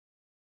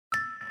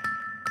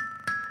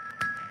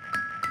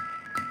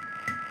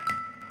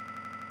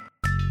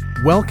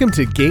Welcome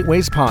to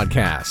Gateway's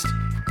podcast.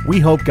 We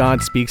hope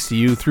God speaks to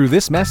you through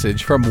this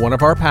message from one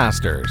of our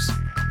pastors.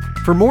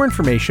 For more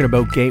information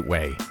about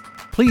Gateway,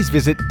 please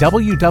visit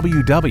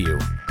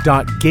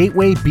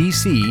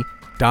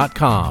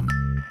www.gatewaybc.com.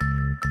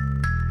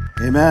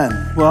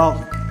 Amen.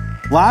 Well,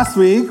 last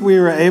week we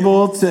were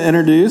able to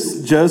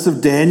introduce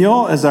Joseph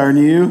Daniel as our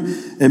new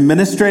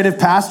administrative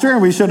pastor,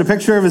 and we showed a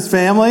picture of his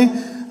family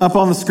up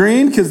on the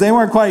screen because they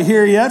weren't quite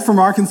here yet from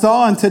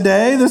Arkansas. And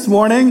today, this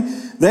morning,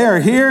 they are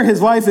here.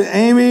 His wife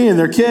Amy and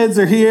their kids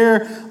are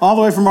here all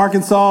the way from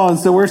Arkansas. And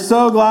so we're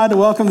so glad to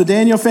welcome the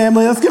Daniel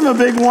family. Let's give them a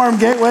big warm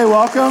Gateway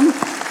welcome.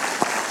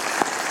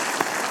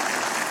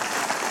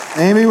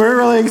 Amy, we're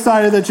really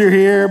excited that you're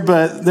here,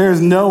 but there's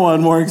no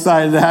one more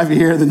excited to have you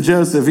here than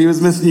Joseph. He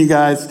was missing you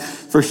guys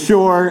for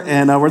sure,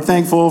 and we're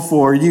thankful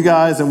for you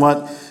guys and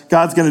what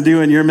God's going to do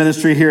in your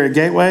ministry here at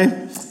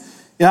Gateway.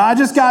 Yeah, I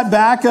just got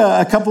back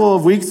a couple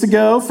of weeks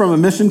ago from a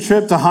mission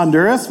trip to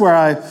Honduras where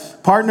I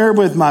partnered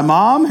with my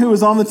mom, who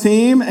was on the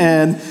team,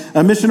 and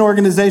a mission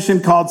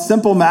organization called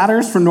Simple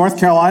Matters from North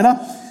Carolina.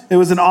 It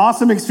was an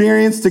awesome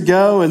experience to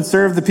go and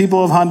serve the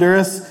people of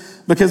Honduras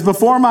because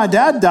before my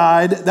dad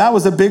died, that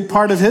was a big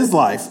part of his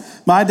life.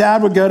 My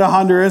dad would go to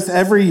Honduras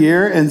every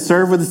year and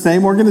serve with the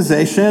same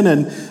organization,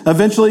 and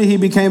eventually he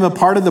became a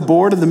part of the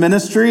board of the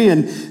ministry,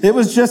 and it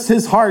was just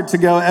his heart to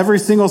go every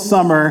single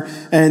summer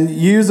and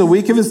use a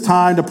week of his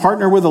time to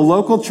partner with a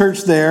local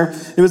church there.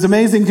 It was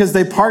amazing because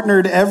they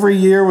partnered every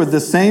year with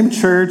the same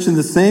church in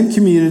the same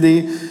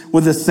community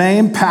with the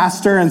same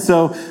pastor, and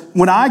so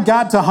when I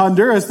got to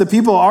Honduras, the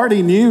people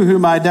already knew who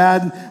my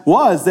dad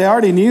was. They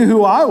already knew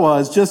who I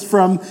was just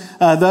from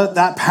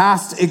that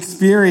past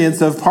experience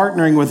of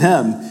partnering with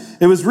him.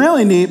 It was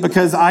really neat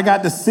because I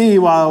got to see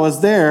while I was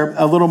there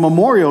a little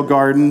memorial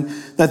garden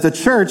that the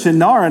church in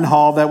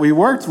Naranjal that we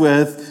worked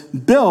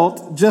with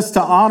built just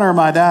to honor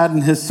my dad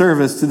and his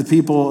service to the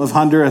people of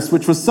Honduras,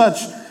 which was such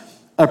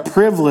a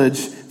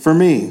privilege for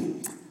me.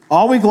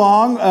 All week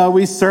long,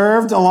 we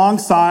served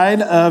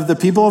alongside of the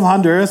people of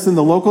Honduras and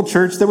the local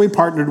church that we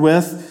partnered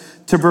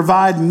with to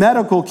provide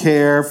medical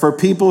care for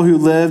people who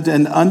lived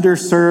in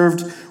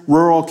underserved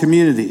rural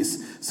communities.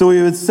 So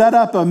we would set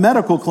up a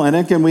medical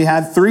clinic, and we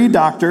had 3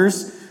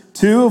 doctors,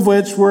 2 of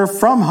which were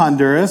from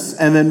Honduras,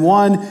 and then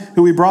 1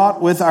 who we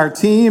brought with our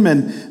team,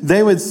 and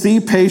they would see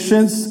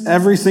patients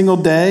every single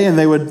day, and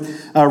they would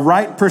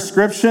write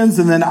prescriptions,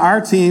 and then our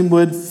team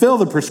would fill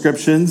the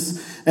prescriptions.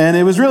 And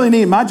it was really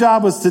neat. My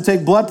job was to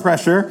take blood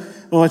pressure,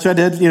 which I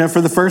did,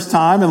 for the first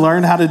time and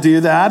learn how to do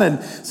that. And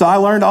so I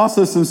learned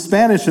also some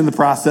Spanish in the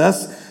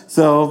process.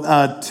 So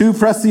tu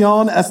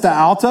presión está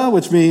alta,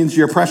 which means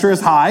your pressure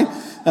is high.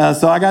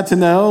 So I got to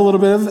know a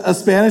little bit of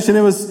Spanish, and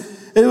it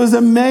was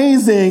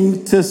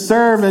amazing to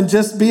serve and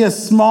just be a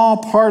small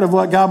part of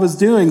what God was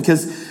doing,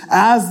 because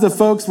as the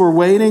folks were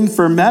waiting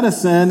for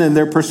medicine and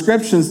their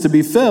prescriptions to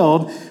be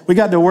filled, we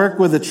got to work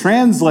with a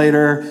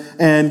translator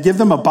and give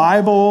them a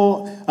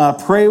Bible,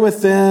 pray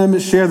with them,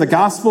 share the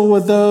gospel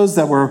with those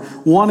that were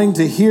wanting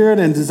to hear it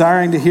and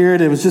desiring to hear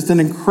it. It was just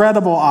an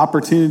incredible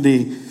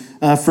opportunity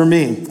for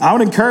me. I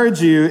would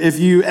encourage you, if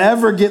you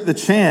ever get the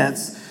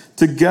chance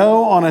to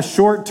go on a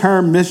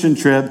short-term mission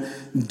trip,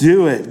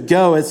 do it.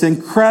 Go. It's an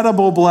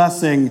incredible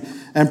blessing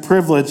and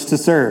privilege to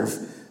serve.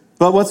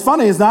 But what's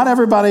funny is not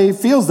everybody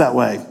feels that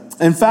way.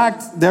 In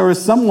fact, there was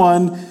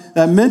someone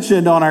that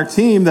mentioned on our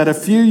team that a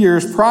few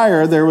years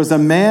prior, there was a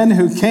man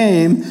who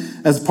came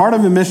as part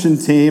of a mission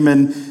team,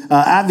 and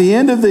at the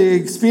end of the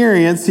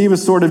experience, he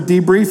was sort of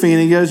debriefing,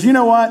 and he goes, you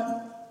know what?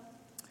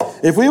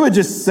 If we would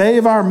just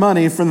save our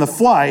money from the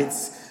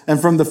flights and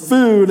from the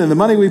food and the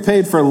money we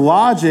paid for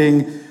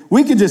lodging,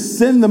 we could just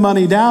send the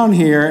money down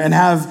here and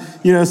have,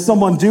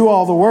 someone do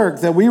all the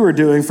work that we were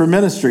doing for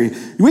ministry.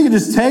 We could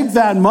just take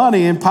that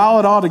money and pile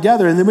it all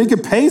together, and then we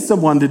could pay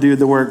someone to do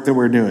the work that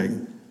we're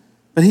doing.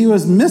 But he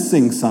was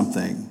missing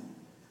something.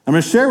 I'm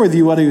going to share with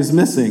you what he was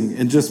missing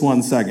in just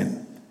one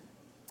second.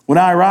 When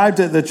I arrived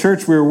at the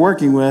church we were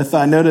working with,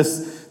 I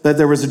noticed that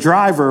there was a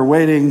driver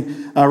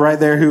waiting right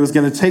there who was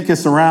going to take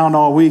us around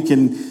all week,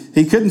 and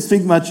he couldn't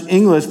speak much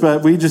English,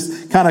 but we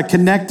just kind of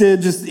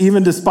connected, just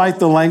even despite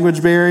the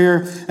language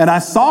barrier. And I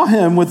saw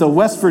him with a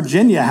West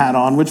Virginia hat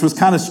on, which was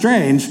kind of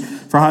strange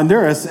for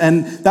Honduras.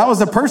 And that was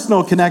a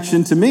personal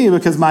connection to me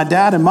because my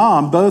dad and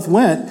mom both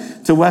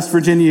went to West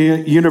Virginia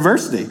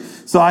University.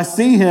 So I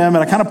see him and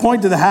I kind of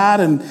point to the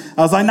hat and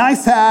I was like,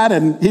 nice hat.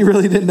 And he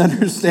really didn't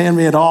understand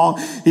me at all.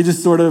 He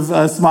just sort of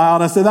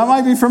smiled. I said, that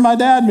might be from my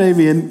dad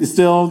maybe. And he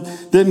still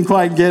didn't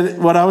quite get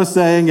what I was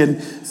saying.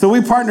 And so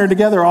we partnered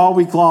together all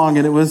week long,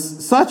 and it was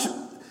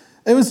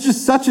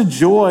just such a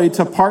joy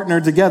to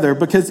partner together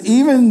because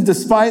even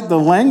despite the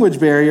language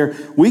barrier,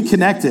 we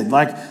connected.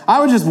 Like I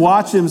would just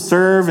watch him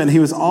serve, and he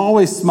was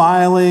always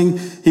smiling.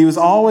 He was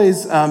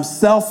always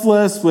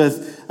selfless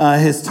with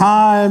his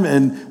time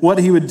and what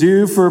he would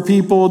do for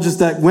people, just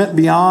that went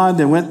beyond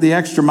and went the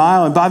extra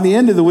mile. And by the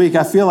end of the week,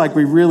 I feel like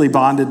we really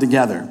bonded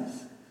together.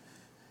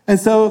 And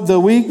so the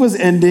week was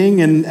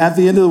ending, and at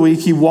the end of the week,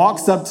 he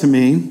walks up to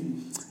me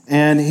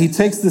and he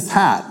takes this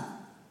hat.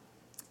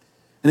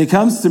 And he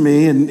comes to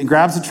me and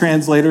grabs a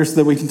translator so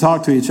that we can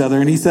talk to each other.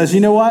 And he says, you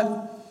know what?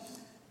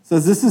 He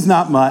says, this is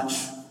not much.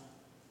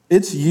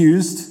 It's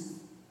used,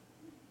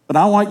 but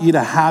I want you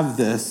to have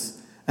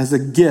this as a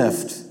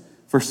gift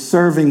for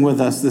serving with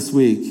us this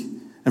week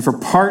and for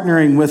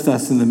partnering with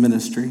us in the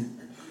ministry.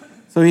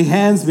 So he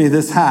hands me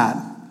this hat,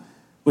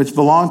 which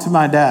belonged to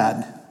my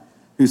dad,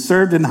 who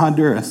served in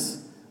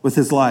Honduras with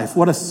his life.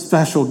 What a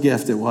special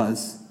gift it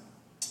was.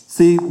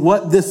 See,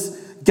 what this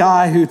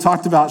guy who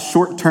talked about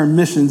short-term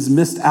missions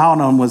missed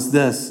out on was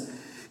this.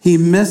 He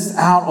missed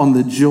out on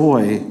the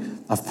joy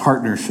of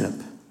partnership.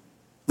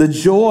 The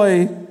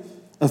joy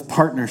of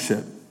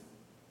partnership.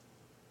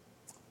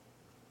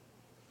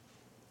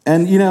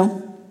 And you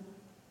know,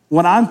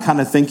 when I'm kind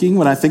of thinking,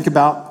 when I think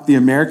about the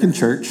American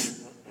church,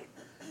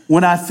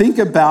 when I think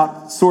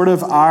about sort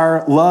of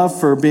our love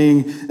for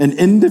being an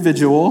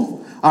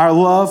individual, our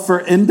love for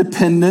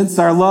independence,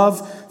 our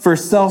love for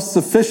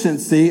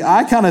self-sufficiency,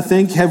 I kind of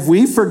think, have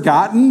we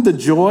forgotten the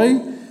joy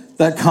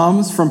that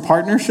comes from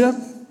partnership?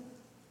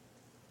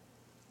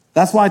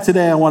 That's why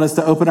today I want us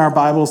to open our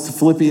Bibles to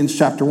Philippians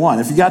chapter 1.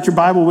 If you got your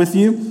Bible with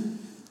you,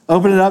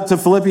 open it up to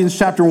Philippians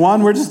chapter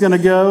 1. We're just going to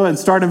go and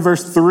start in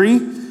verse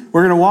 3.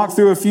 We're going to walk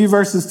through a few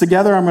verses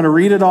together. I'm going to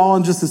read it all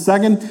in just a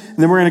second, and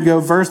then we're going to go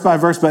verse by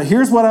verse. But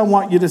here's what I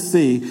want you to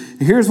see.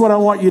 Here's what I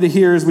want you to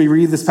hear as we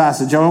read this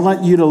passage. I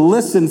want you to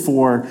listen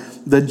for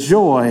the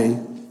joy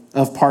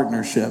of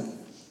partnership.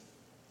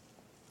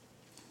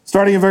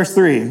 Starting in verse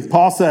 3,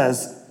 Paul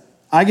says,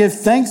 I give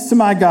thanks to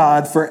my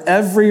God for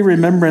every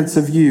remembrance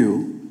of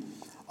you,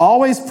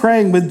 always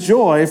praying with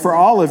joy for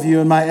all of you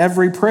in my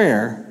every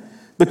prayer,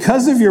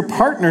 because of your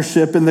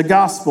partnership in the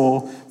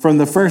gospel from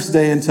the first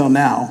day until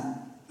now.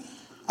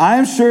 I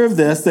am sure of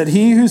this, that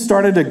he who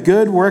started a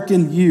good work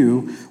in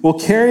you will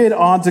carry it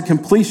on to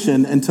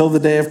completion until the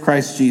day of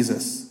Christ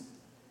Jesus.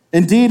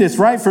 Indeed, it's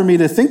right for me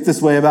to think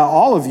this way about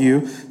all of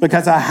you,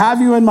 because I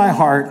have you in my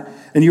heart,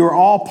 and you are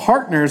all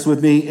partners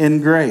with me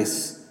in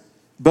grace,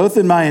 both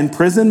in my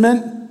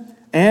imprisonment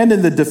and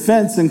in the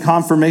defense and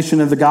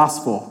confirmation of the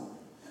gospel.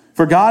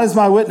 For God is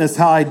my witness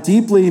how I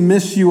deeply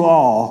miss you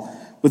all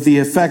with the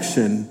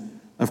affection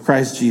of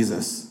Christ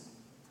Jesus.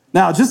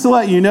 Now, just to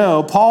let you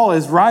know, Paul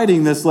is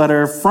writing this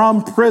letter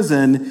from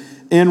prison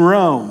in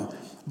Rome.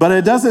 But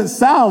it doesn't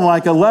sound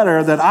like a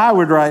letter that I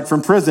would write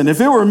from prison. If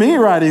it were me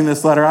writing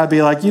this letter, I'd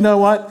be like, you know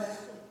what?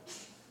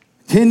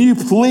 Can you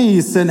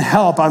please send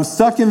help? I'm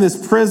stuck in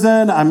this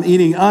prison. I'm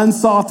eating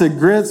unsalted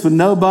grits with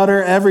no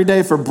butter every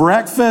day for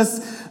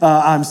breakfast.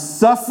 I'm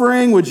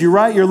suffering. Would you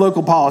write your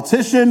local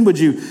politician? Would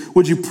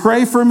you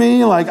pray for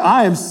me? Like,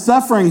 I am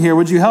suffering here.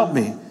 Would you help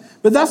me?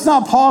 But that's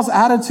not Paul's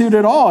attitude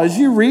at all. As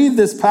you read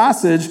this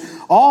passage,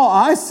 all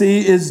I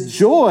see is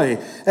joy.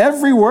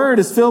 Every word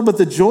is filled with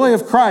the joy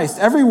of Christ.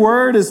 Every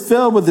word is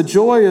filled with the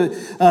joy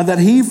that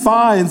he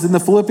finds in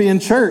the Philippian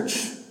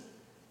church.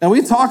 And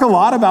we talk a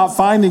lot about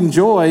finding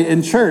joy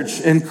in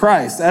church, in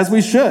Christ, as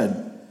we should.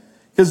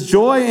 Because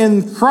joy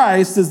in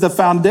Christ is the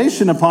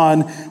foundation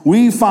upon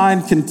we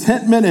find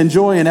contentment and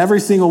joy in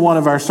every single one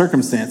of our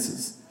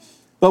circumstances.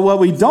 But what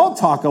we don't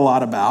talk a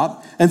lot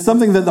about, and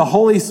something that the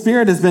Holy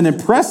Spirit has been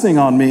impressing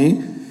on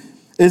me,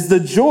 is the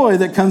joy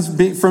that comes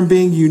from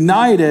being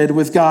united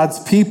with God's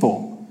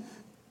people.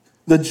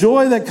 The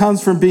joy that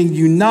comes from being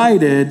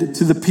united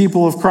to the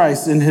people of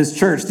Christ in his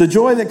church. The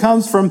joy that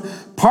comes from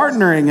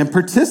partnering and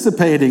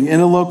participating in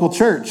a local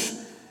church.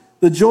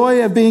 The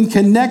joy of being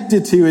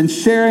connected to and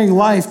sharing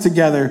life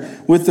together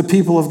with the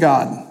people of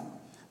God.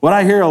 What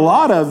I hear a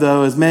lot of,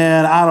 though, is,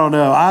 man, I don't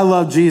know. I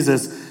love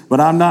Jesus,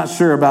 but I'm not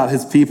sure about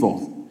his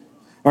people.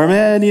 Or,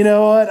 man, you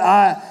know what?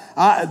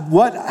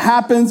 What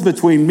happens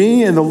between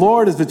me and the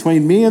Lord is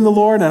between me and the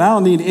Lord, and I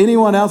don't need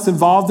anyone else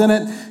involved in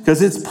it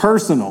because it's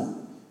personal.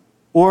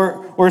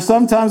 Or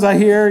sometimes I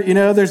hear, you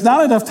know, there's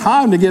not enough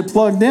time to get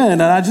plugged in,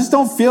 and I just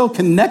don't feel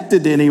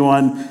connected to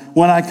anyone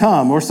when I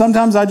come. Or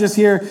sometimes I just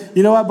hear,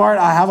 you know what, Bart,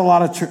 I have a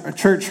lot of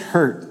church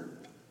hurt.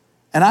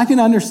 And I can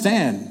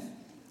understand.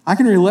 I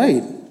can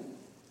relate.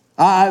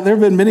 There have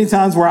been many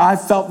times where I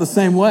felt the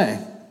same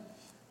way.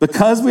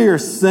 Because we are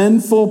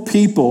sinful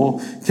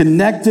people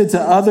connected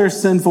to other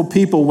sinful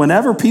people,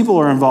 whenever people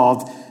are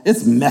involved,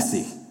 it's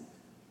messy.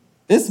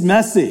 It's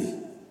messy.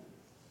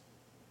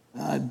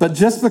 But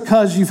just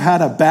because you've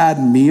had a bad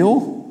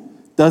meal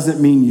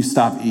doesn't mean you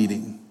stop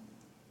eating.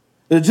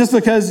 Just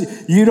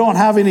because you don't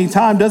have any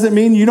time doesn't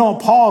mean you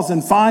don't pause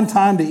and find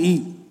time to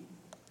eat.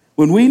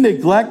 When we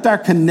neglect our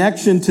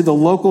connection to the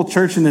local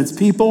church and its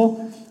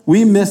people,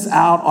 we miss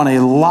out on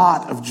a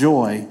lot of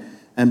joy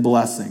and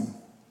blessing.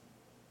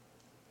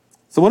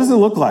 So what does it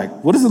look like?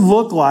 What does it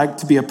look like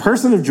to be a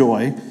person of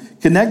joy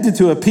connected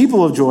to a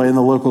people of joy in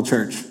the local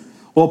church?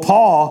 Well,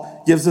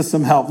 Paul gives us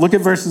some help. Look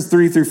at verses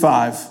 3 through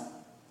 5.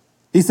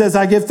 He says,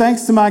 I give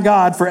thanks to my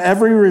God for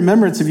every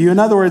remembrance of you. In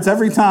other words,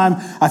 every time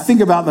I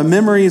think about the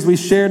memories we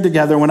shared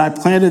together when I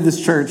planted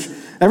this church,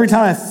 every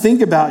time I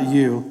think about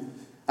you,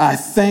 I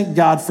thank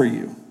God for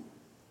you.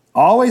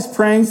 Always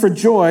praying for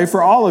joy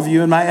for all of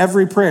you in my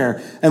every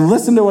prayer. And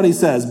listen to what he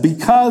says,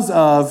 because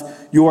of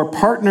your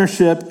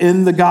partnership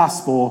in the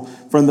gospel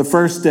from the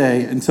first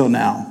day until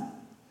now.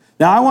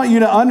 Now, I want you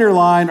to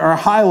underline or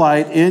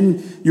highlight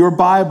in your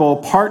Bible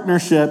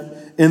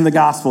partnership in the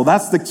gospel.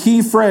 That's the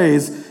key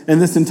phrase in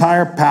this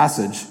entire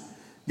passage.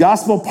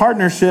 Gospel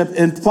partnership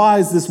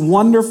implies this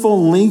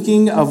wonderful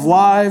linking of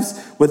lives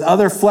with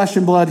other flesh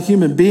and blood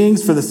human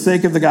beings for the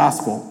sake of the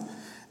gospel.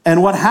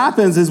 And what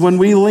happens is when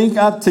we link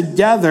up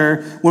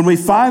together, when we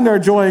find our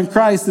joy in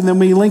Christ, and then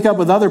we link up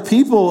with other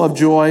people of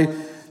joy,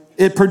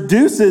 it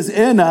produces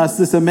in us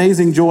this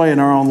amazing joy in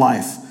our own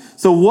life.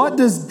 So what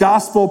does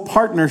gospel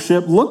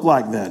partnership look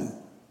like then?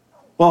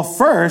 Well,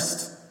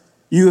 first,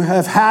 you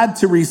have had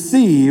to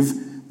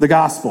receive the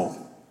gospel.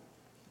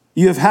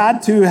 You have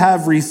had to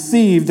have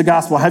received the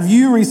gospel. Have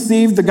you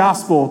received the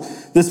gospel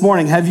this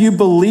morning? Have you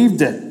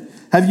believed it?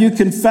 Have you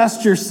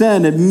confessed your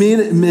sin,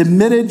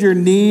 admitted your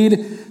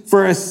need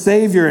for a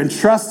Savior, and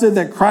trusted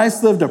that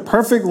Christ lived a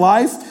perfect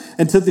life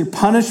and took the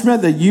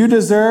punishment that you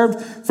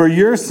deserved for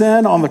your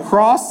sin on the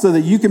cross so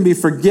that you can be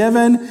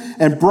forgiven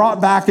and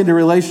brought back into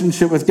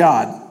relationship with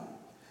God?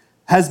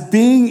 Has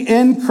being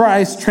in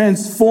Christ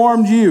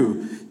transformed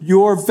you?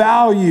 Your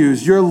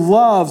values, your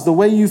loves, the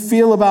way you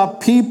feel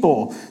about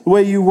people, the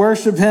way you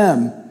worship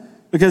Him.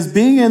 Because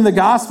being in the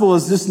gospel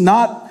is just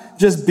not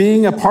just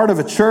being a part of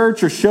a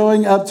church or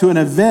showing up to an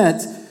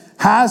event.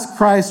 Has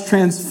Christ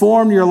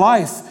transformed your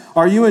life?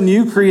 Are you a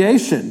new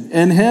creation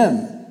in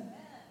Him?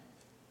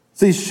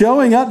 See,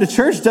 showing up to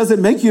church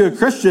doesn't make you a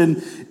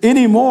Christian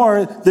any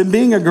more than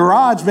being a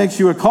garage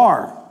makes you a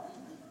car.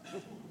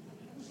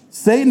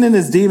 Satan and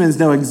his demons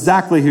know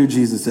exactly who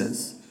Jesus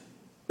is.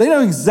 They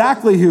know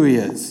exactly who He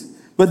is,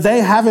 but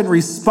they haven't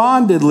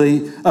responded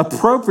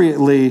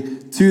appropriately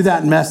to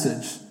that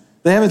message.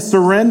 They haven't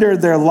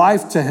surrendered their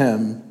life to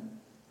Him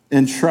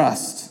in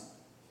trust.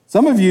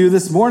 Some of you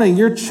this morning,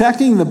 you're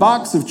checking the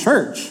box of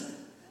church.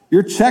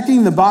 You're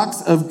checking the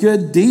box of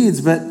good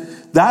deeds, but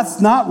that's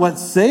not what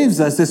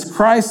saves us. It's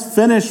Christ's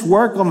finished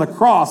work on the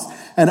cross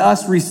and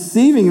us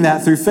receiving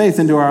that through faith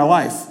into our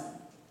life.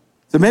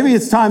 So maybe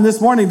it's time this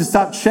morning to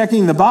stop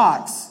checking the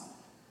box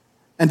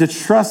and to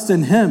trust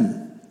in Him.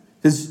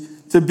 Because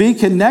to be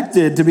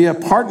connected, to be a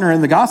partner in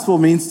the gospel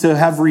means to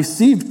have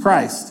received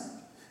Christ.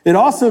 It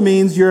also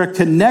means you're a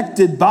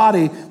connected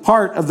body,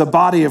 part of the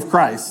body of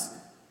Christ.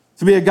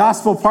 To be a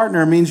gospel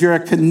partner means you're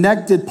a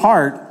connected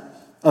part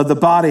of the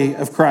body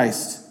of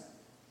Christ.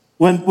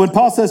 When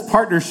Paul says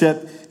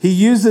partnership, he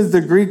uses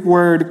the Greek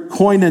word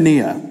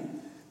koinonia.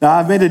 Now,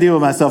 I've made a deal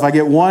with myself. I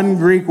get one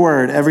Greek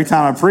word every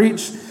time I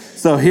preach.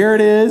 So here it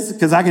is,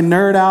 because I can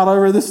nerd out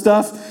over this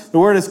stuff. The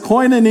word is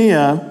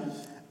koinonia.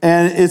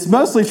 And it's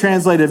mostly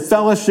translated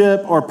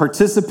fellowship or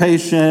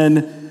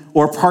participation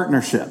or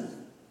partnership.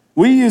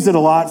 We use it a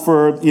lot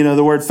for,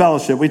 the word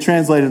fellowship. We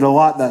translate it a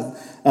lot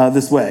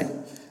this way.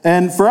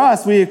 And for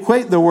us, we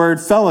equate the word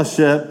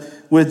fellowship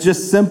with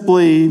just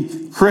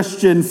simply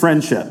Christian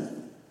friendship.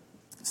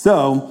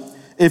 So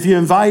if you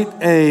invite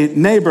a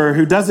neighbor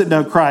who doesn't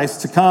know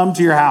Christ to come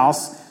to your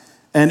house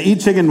and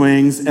eat chicken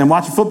wings and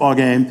watch a football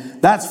game,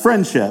 that's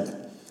friendship.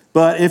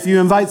 But if you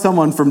invite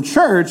someone from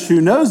church who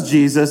knows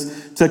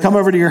Jesus to come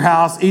over to your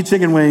house, eat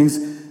chicken wings,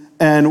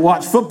 and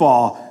watch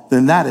football,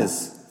 then that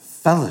is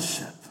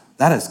fellowship.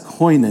 That is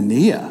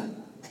koinonia.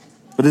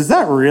 But is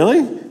that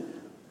really?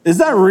 Is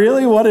that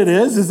really what it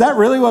is? Is that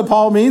really what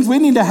Paul means? We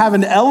need to have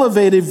an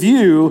elevated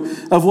view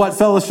of what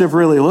fellowship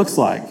really looks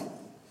like.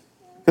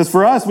 Because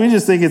for us, we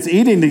just think it's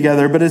eating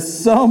together, but it's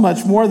so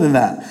much more than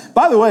that.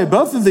 By the way,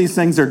 both of these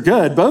things are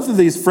good. Both of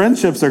these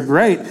friendships are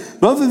great.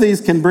 Both of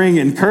these can bring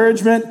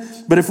encouragement.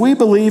 But if we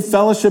believe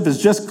fellowship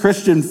is just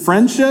Christian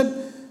friendship,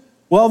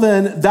 well,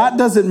 then that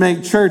doesn't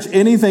make church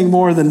anything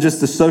more than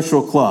just a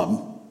social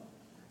club.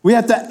 We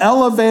have to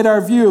elevate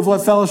our view of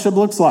what fellowship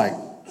looks like.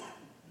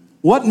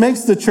 What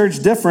makes the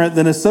church different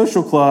than a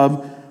social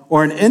club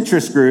or an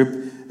interest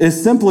group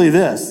is simply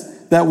this,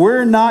 that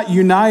we're not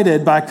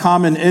united by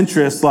common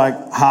interests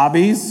like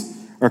hobbies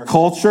or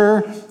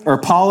culture or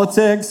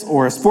politics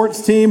or a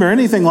sports team or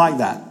anything like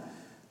that.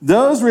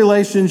 Those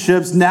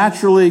relationships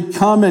naturally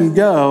come and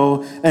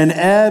go and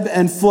ebb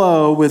and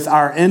flow with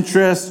our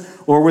interests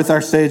or with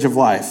our stage of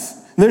life.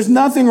 There's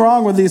nothing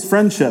wrong with these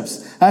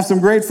friendships. I have some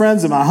great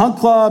friends in my hunt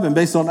club and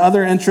based on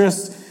other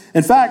interests.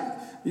 In fact,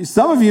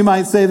 some of you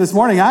might say this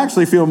morning, I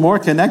actually feel more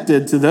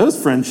connected to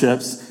those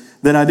friendships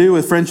than I do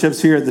with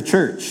friendships here at the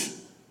church.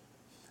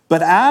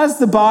 But as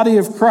the body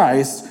of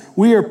Christ,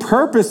 we are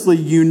purposely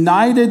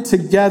united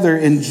together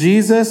in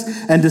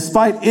Jesus, and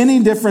despite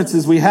any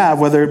differences we have,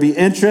 whether it be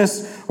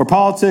interests or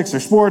politics or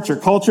sports or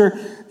culture,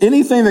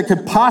 anything that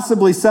could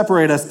possibly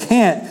separate us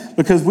can't,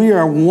 because we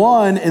are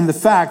one in the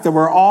fact that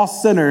we're all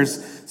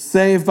sinners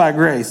saved by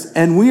grace.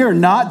 And we are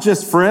not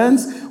just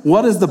friends.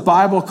 What does the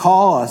Bible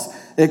call us?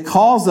 It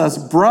calls us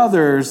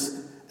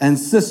brothers and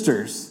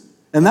sisters.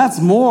 And that's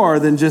more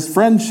than just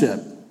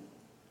friendship.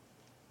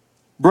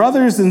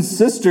 Brothers and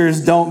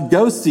sisters don't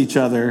ghost each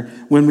other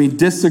when we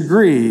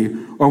disagree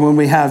or when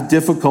we have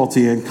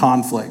difficulty and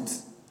conflict.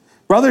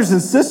 Brothers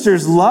and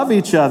sisters love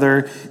each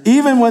other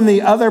even when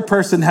the other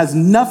person has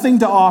nothing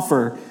to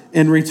offer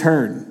in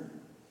return.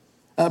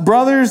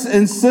 Brothers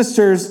and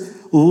sisters,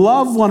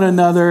 love one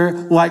another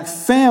like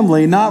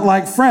family, not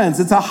like friends.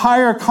 It's a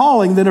higher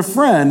calling than a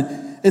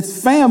friend.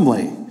 It's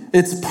family.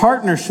 It's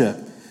partnership.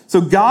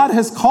 So God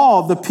has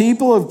called the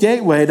people of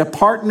Gateway to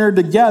partner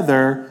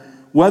together,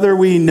 whether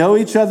we know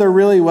each other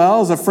really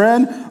well as a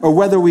friend or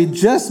whether we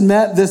just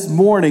met this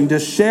morning, to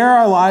share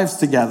our lives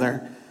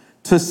together,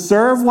 to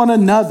serve one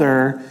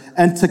another,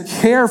 and to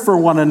care for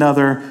one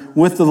another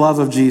with the love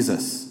of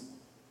Jesus.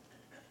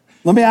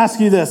 Let me ask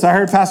you this. I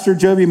heard Pastor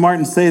Joby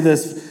Martin say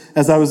this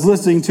as I was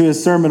listening to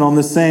his sermon on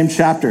the same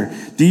chapter.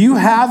 Do you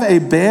have a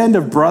band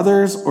of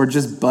brothers or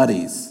just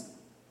buddies?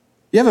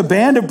 You have a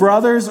band of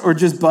brothers or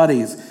just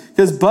buddies?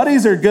 Because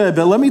buddies are good,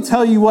 but let me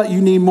tell you what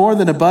you need more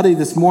than a buddy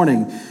this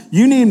morning.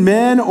 You need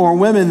men or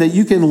women that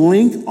you can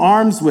link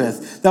arms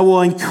with, that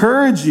will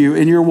encourage you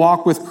in your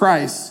walk with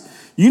Christ.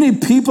 You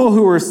need people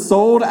who are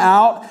sold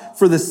out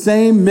for the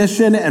same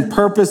mission and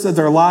purpose of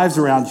their lives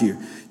around you.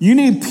 You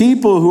need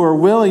people who are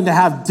willing to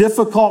have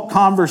difficult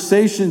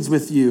conversations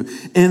with you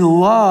in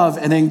love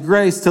and in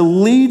grace to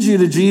lead you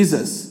to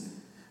Jesus.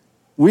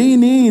 We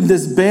need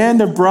this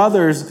band of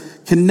brothers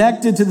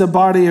connected to the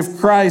body of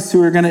Christ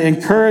who are going to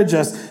encourage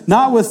us,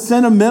 not with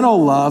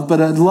sentimental love, but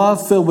a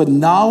love filled with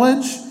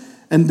knowledge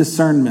and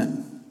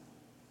discernment.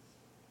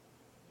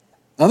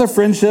 Other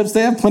friendships,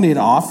 they have plenty to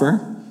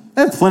offer.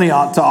 They have plenty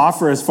to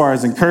offer as far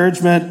as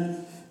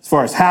encouragement, as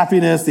far as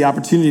happiness, the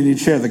opportunity to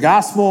share the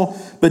gospel,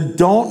 but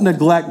don't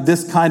neglect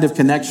this kind of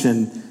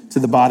connection to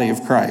the body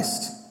of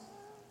Christ.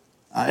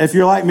 If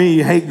you're like me,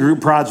 you hate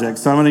group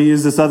projects, so I'm going to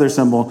use this other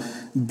symbol.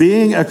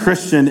 Being a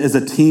Christian is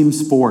a team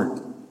sport.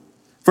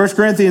 1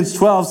 Corinthians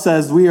 12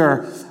 says we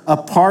are a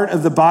part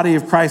of the body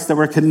of Christ, that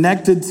we're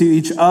connected to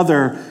each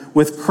other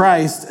with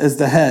Christ as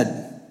the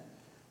head.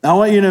 Now, I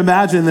want you to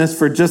imagine this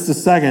for just a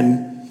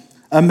second.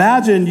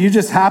 Imagine you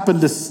just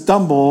happened to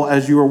stumble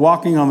as you were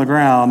walking on the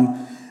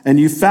ground and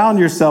you found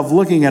yourself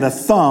looking at a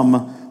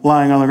thumb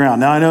lying on the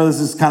ground. Now, I know this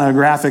is kind of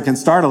graphic and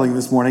startling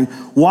this morning.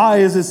 Why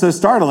is it so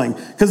startling?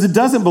 Because it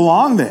doesn't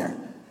belong there.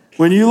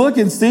 When you look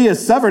and see a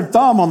severed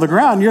thumb on the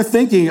ground, you're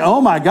thinking, oh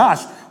my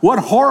gosh, what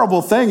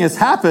horrible thing has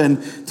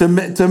happened to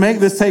make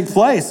this take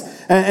place?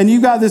 And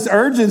you've got this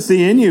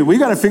urgency in you. We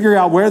got to figure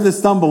out where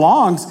this thumb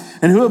belongs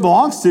and who it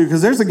belongs to,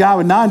 because there's a guy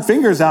with 9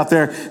 fingers out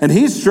there and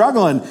he's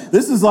struggling.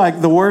 This is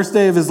like the worst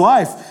day of his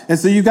life. And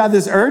so you've got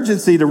this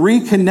urgency to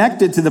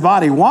reconnect it to the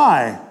body.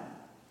 Why?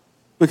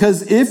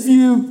 Because if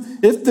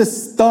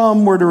this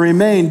thumb were to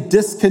remain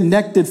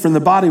disconnected from the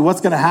body,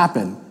 what's going to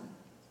happen?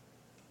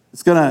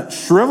 It's going to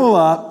shrivel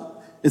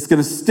up, it's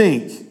going to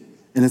stink,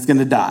 and it's going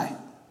to die.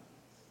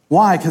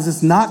 Why? Because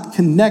it's not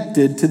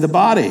connected to the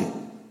body.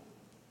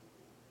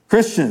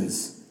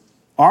 Christians,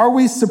 are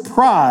we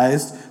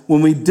surprised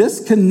when we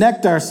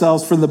disconnect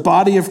ourselves from the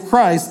body of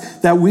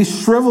Christ that we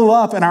shrivel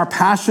up in our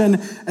passion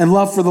and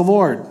love for the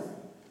Lord?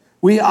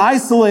 We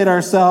isolate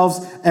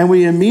ourselves and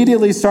we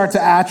immediately start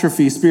to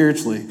atrophy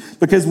spiritually.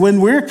 Because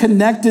when we're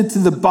connected to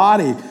the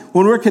body,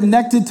 when we're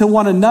connected to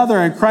one another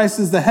and Christ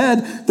is the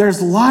head,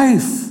 there's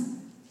life.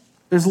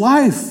 There's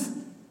life.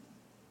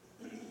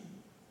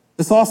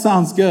 This all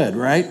sounds good,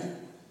 right?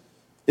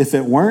 If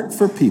it weren't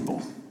for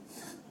people.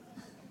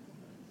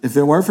 If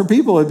it weren't for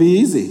people, it'd be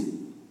easy.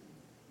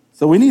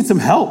 So we need some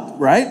help,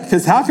 right?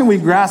 Because how can we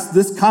grasp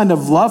this kind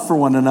of love for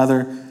one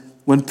another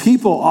when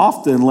people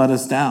often let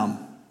us down?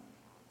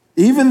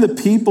 Even the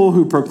people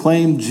who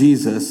proclaim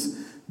Jesus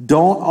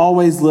don't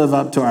always live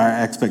up to our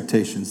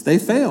expectations. They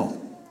fail,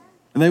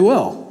 and they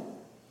will.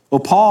 Well,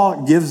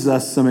 Paul gives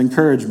us some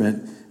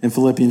encouragement in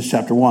Philippians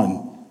chapter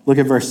 1. Look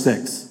at verse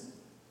 6.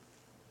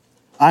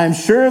 I am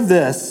sure of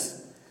this,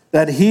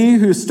 that he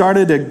who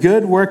started a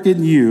good work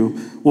in you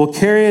will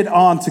carry it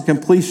on to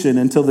completion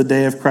until the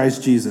day of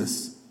Christ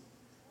Jesus.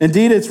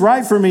 Indeed, it's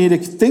right for me to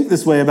think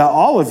this way about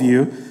all of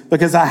you,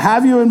 because I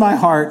have you in my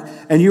heart,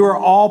 and you are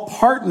all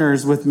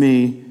partners with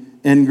me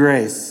in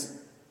grace.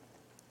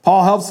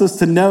 Paul helps us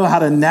to know how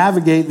to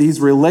navigate these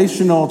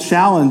relational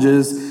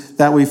challenges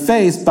that we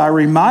face by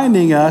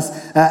reminding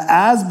us that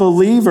as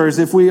believers,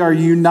 if we are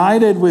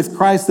united with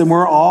Christ, then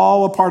we're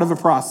all a part of a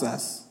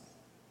process.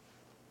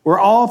 We're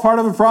all a part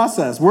of a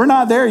process. We're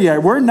not there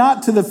yet. We're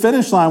not to the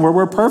finish line where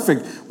we're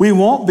perfect. We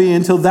won't be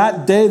until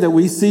that day that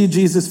we see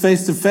Jesus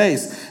face to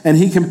face and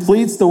he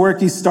completes the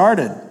work he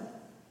started.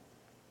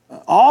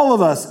 All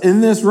of us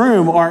in this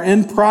room are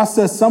in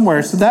process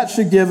somewhere, so that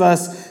should give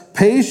us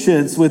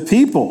patience with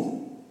people.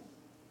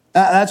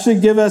 That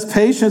should give us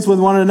patience with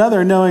one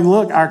another, knowing,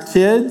 look, our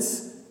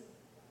kids,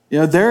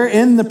 they're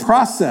in the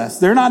process.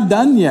 They're not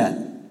done yet.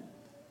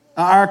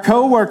 Our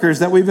coworkers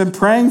that we've been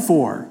praying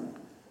for,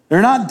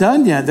 they're not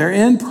done yet. They're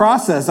in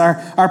process.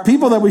 Our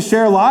people that we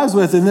share lives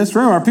with in this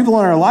room, our people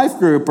in our life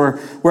group or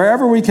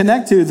wherever we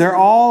connect to, they're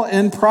all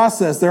in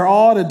process. They're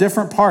all at a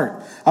different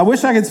part. I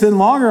wish I could spend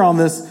longer on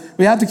this.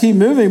 We have to keep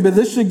moving, but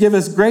this should give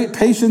us great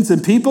patience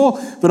in people,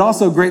 but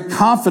also great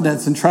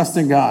confidence and trust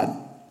in God.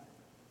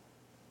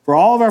 For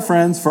all of our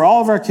friends, for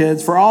all of our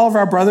kids, for all of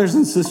our brothers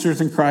and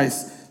sisters in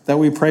Christ that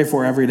we pray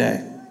for every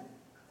day.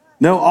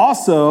 Know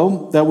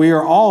also that we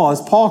are all, as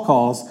Paul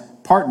calls,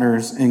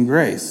 partners in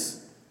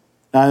grace.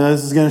 Now, I know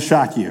this is going to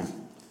shock you.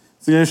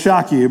 It's going to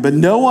shock you, but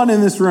no one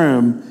in this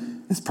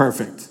room is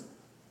perfect.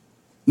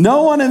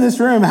 No one in this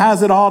room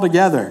has it all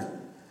together.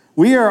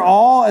 We are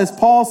all, as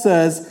Paul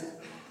says,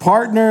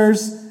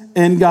 partners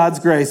in God's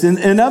grace.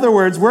 In other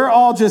words, we're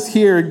all just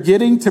here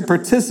getting to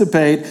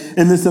participate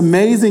in this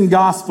amazing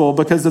gospel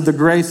because of the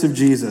grace of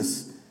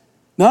Jesus.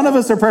 None of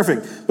us are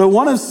perfect, but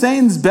one of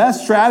Satan's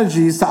best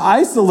strategies to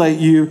isolate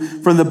you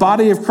from the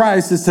body of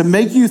Christ is to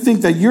make you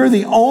think that you're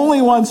the only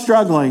one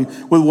struggling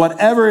with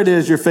whatever it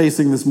is you're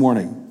facing this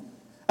morning.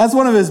 That's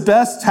one of his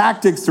best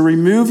tactics, to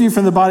remove you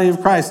from the body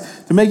of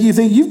Christ, to make you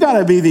think you've got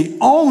to be the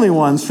only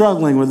one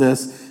struggling with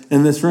this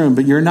in this room,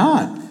 but you're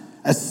not.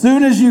 As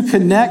soon as you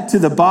connect to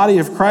the body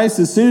of Christ,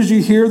 as soon as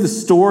you hear the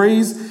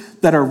stories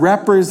that are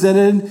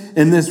represented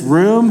in this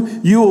room,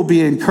 you will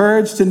be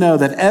encouraged to know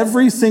that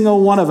every single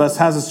one of us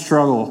has a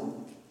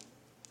struggle.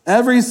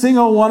 Every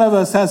single one of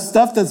us has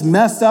stuff that's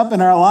messed up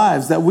in our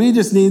lives that we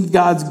just need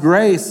God's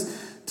grace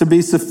to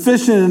be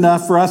sufficient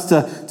enough for us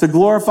to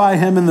glorify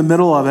him in the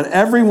middle of it.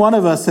 Every one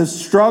of us has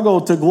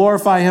struggled to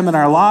glorify him in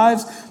our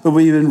lives, but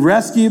we've been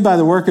rescued by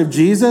the work of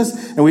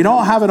Jesus, and we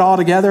don't have it all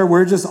together.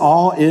 We're just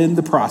all in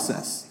the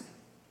process.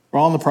 We're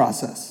all in the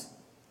process.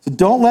 So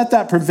don't let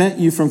that prevent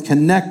you from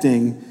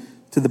connecting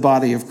to the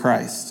body of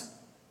Christ.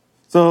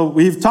 So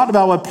we've talked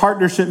about what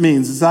partnership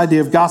means, this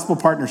idea of gospel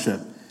partnership.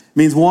 It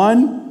means,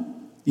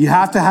 one, you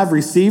have to have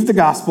received the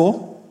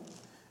gospel.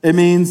 It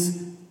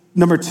means,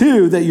 number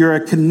two, that you're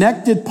a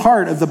connected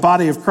part of the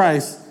body of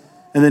Christ.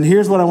 And then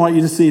here's what I want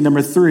you to see.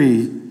 Number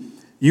three,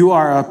 you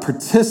are a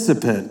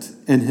participant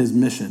in his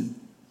mission.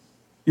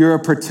 You're a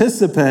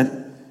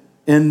participant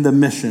in the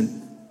mission.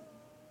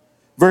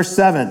 Verse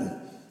 7,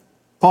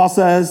 Paul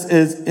says,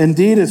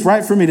 indeed, it's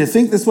right for me to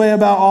think this way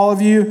about all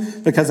of you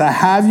because I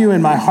have you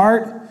in my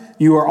heart.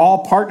 You are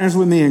all partners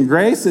with me in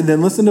grace. And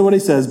then listen to what he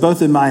says,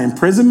 both in my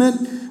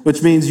imprisonment,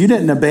 which means you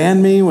didn't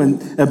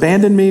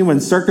abandon me when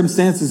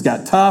circumstances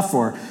got tough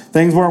or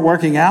things weren't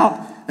working out.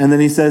 And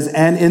then he says,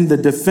 and in the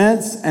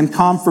defense and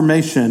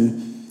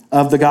confirmation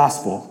of the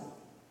gospel.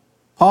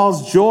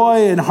 Paul's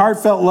joy and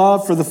heartfelt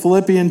love for the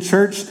Philippian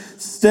church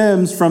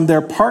stems from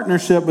their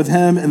partnership with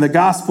him in the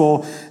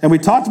gospel. And we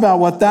talked about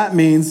what that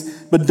means,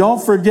 but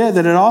don't forget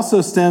that it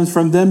also stems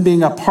from them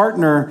being a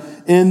partner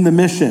in the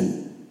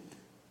mission.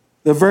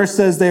 The verse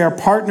says they are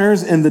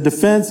partners in the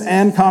defense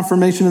and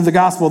confirmation of the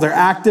gospel. They're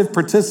active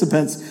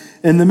participants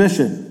in the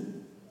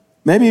mission.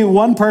 Maybe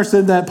one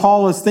person that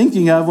Paul is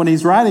thinking of when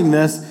he's writing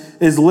this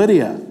is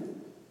Lydia.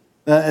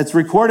 It's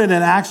recorded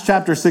in Acts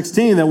chapter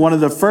 16 that one of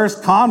the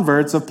first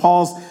converts of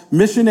Paul's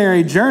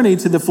missionary journey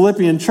to the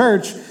Philippian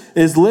church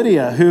is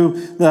Lydia,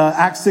 who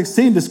Acts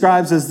 16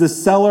 describes as the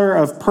seller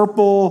of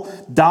purple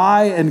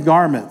dye and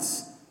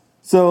garments.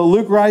 So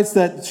Luke writes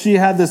that she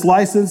had this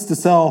license to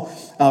sell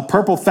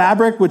purple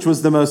fabric, which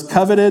was the most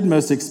coveted,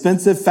 most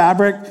expensive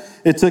fabric.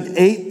 It took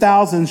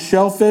 8,000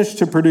 shellfish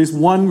to produce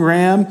 1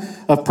 gram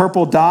of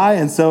purple dye.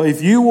 And so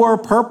if you wore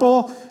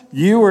purple,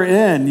 you were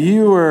in.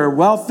 You were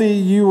wealthy.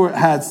 You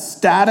had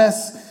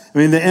status. I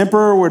mean, the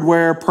emperor would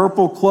wear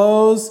purple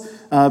clothes.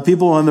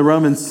 People in the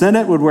Roman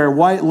Senate would wear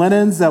white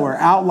linens that were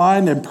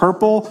outlined in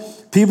purple.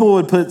 People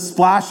would put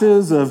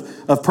splashes of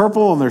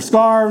purple on their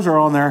scarves or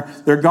on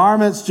their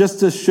garments just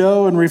to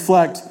show and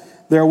reflect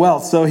their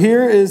wealth. So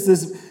here is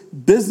this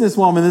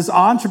businesswoman, this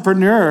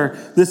entrepreneur,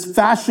 this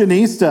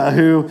fashionista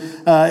who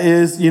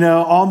is,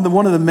 on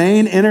one of the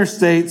main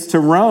interstates to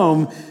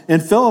Rome in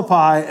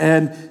Philippi.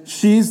 And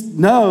she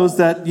knows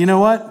that, you know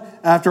what?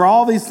 After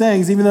all these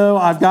things, even though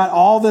I've got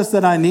all this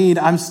that I need,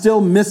 I'm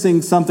still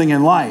missing something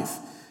in life.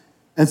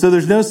 And so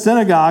there's no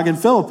synagogue in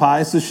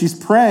Philippi. So she's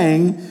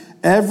praying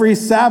every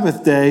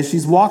Sabbath day.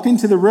 She's walking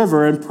to the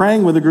river and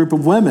praying with a group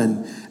of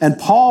women. And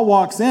Paul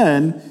walks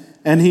in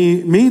and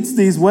he meets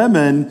these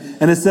women.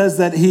 And it says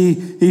that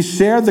he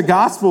shared the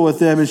gospel with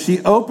them and she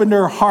opened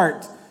her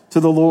heart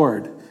to the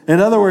Lord. In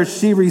other words,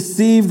 she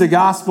received the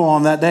gospel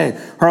on that day.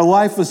 Her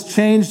life was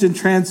changed and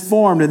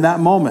transformed in that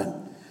moment.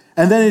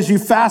 And then as you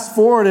fast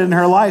forward in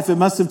her life, it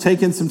must have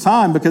taken some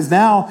time because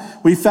now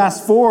we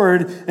fast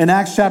forward in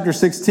Acts chapter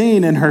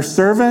 16 and her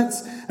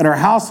servants and her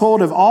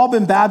household have all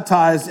been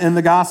baptized in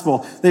the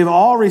gospel. They've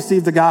all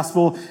received the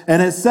gospel.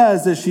 And it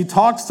says that she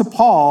talks to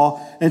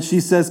Paul and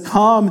she says,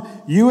 come,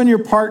 you and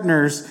your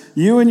partners,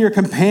 you and your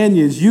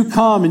companions, you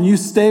come and you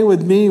stay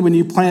with me when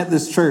you plant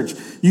this church.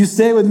 You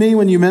stay with me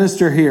when you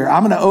minister here.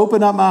 I'm going to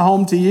open up my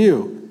home to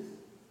you.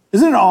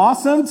 Isn't it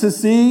awesome to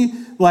see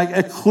like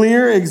a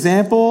clear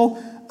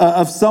example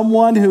of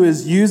someone who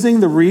is using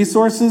the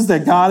resources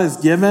that God has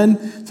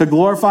given to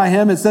glorify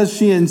him? It says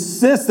she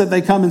insists that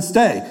they come and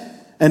stay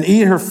and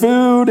eat her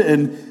food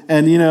and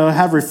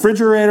have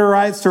refrigerator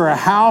rights to her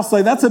house.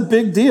 Like, that's a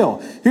big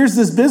deal. Here's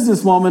this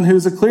businesswoman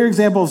who's a clear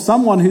example of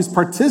someone who's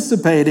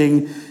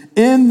participating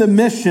in the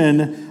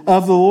mission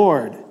of the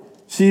Lord.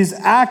 She's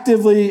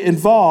actively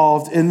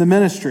involved in the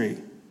ministry.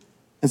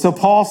 And so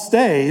Paul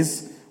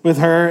stays with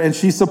her and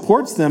she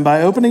supports them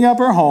by opening up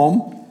her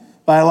home,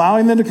 by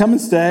allowing them to come and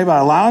stay, by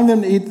allowing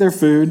them to eat their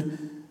food,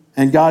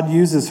 and God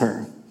uses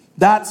her.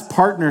 That's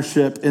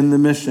partnership in the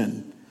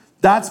mission.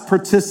 That's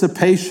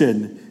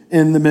participation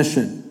in the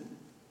mission.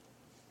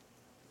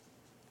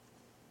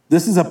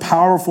 This is a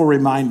powerful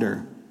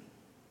reminder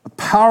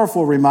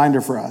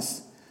for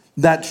us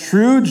that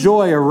true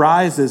joy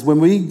arises when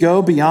we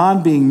go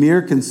beyond being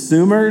mere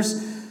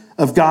consumers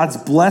of God's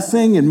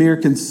blessing and mere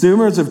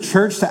consumers of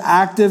church to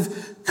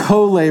active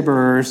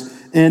co-laborers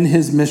in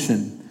his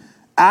mission.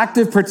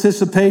 Active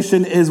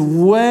participation is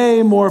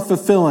way more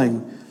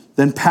fulfilling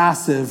than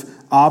passive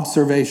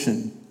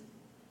observation.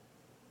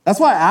 That's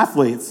why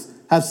athletes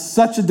have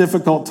such a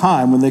difficult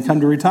time when they come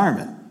to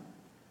retirement.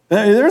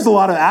 There's a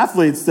lot of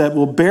athletes that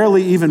will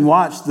barely even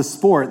watch the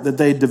sport that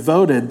they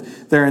devoted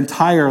their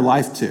entire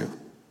life to.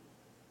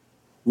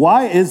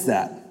 Why is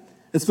that?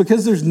 It's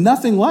because there's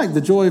nothing like the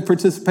joy of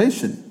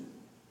participation.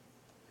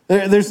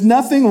 There's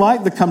nothing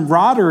like the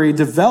camaraderie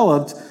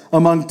developed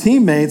among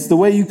teammates, the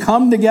way you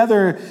come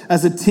together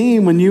as a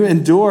team when you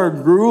endure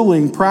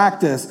grueling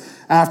practice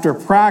after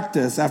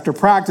practice after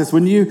practice,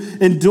 when you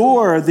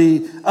endure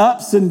the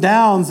ups and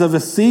downs of a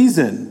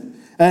season.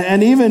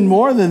 And even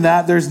more than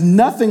that, there's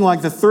nothing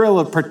like the thrill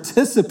of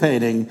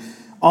participating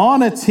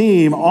on a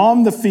team,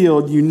 on the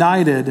field,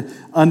 united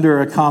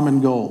under a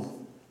common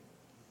goal.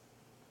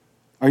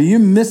 Are you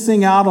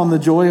missing out on the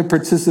joy of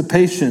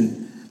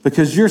participation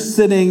because you're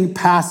sitting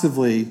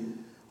passively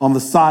on the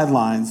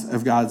sidelines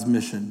of God's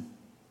mission?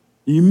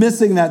 Are you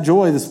missing that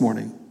joy this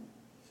morning?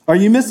 Are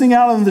you missing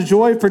out on the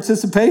joy of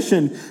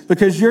participation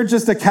because you're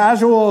just a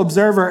casual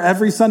observer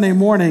every Sunday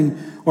morning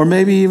or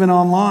maybe even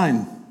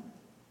online?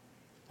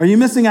 Are you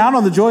missing out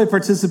on the joy of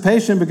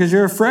participation because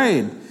you're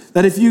afraid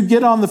that if you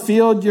get on the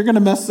field, you're going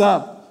to mess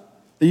up,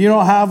 that you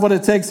don't have what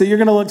it takes, that you're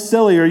going to look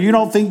silly, or you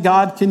don't think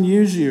God can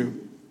use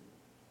you?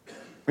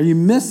 Are you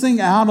missing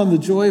out on the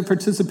joy of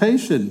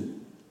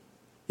participation?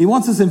 He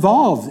wants us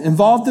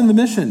involved in the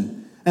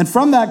mission. And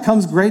from that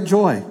comes great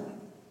joy.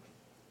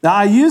 Now,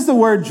 I use the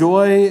word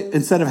joy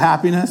instead of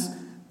happiness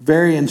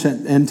very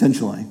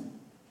intentionally.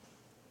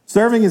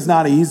 Serving is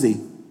not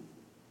easy.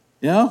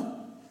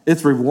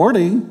 It's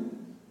rewarding,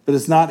 but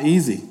it's not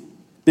easy.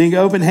 Being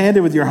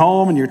open-handed with your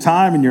home and your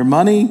time and your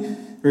money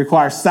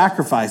requires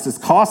sacrifice. It's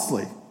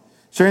costly.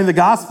 Sharing the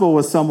gospel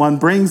with someone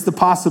brings the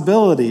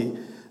possibility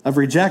of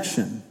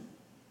rejection.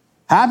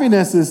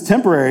 Happiness is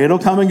temporary. It'll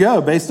come and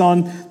go based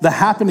on the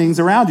happenings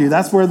around you.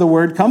 That's where the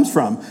word comes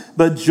from.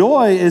 But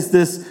joy is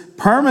this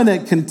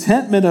permanent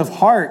contentment of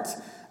heart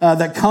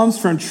that comes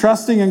from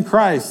trusting in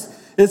Christ.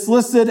 It's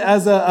listed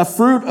as a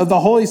fruit of the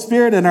Holy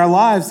Spirit in our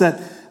lives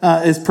that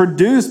is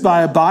produced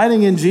by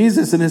abiding in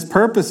Jesus and his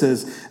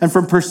purposes and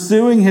from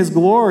pursuing his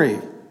glory.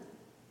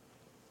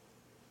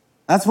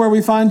 That's where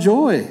we find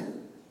joy,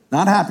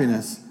 not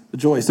happiness, but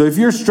joy. So if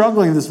you're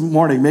struggling this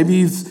morning, maybe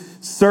you've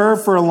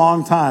served for a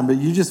long time, but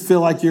you just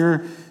feel like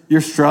you're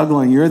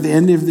struggling. You're at the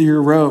end of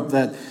your rope,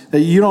 that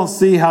you don't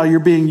see how you're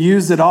being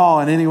used at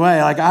all in any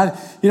way. Like I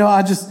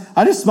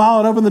just smile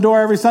and open the door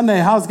every Sunday.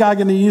 How's God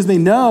going to use me?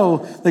 Know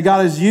that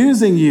God is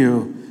using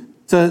you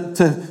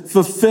to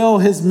fulfill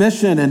his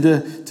mission and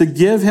to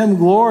give him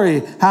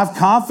glory. Have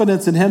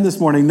confidence in him this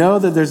morning. Know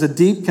that there's a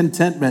deep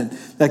contentment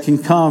that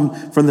can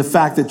come from the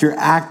fact that you're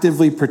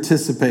actively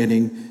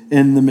participating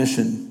in the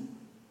mission.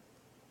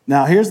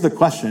 Now, here's the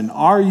question.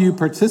 Are you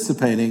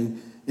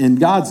participating in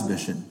God's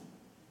mission?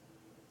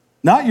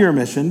 Not your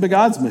mission, but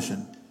God's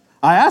mission.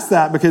 I ask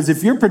that because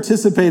if you're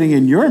participating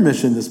in your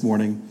mission this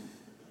morning,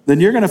 then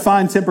you're going to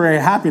find temporary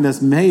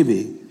happiness,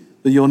 maybe,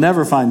 but you'll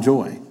never find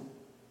joy.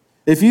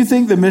 If you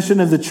think the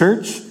mission of the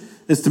church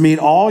is to meet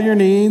all your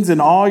needs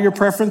and all your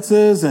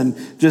preferences and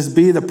just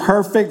be the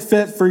perfect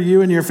fit for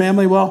you and your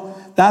family,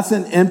 well, that's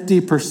an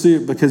empty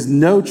pursuit because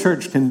no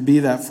church can be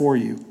that for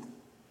you.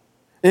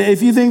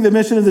 If you think the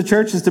mission of the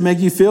church is to make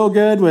you feel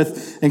good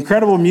with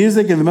incredible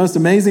music and the most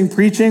amazing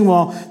preaching,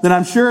 well, then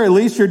I'm sure at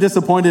least you're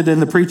disappointed in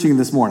the preaching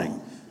this morning.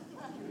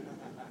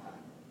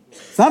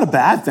 It's not a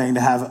bad thing to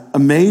have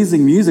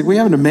amazing music. We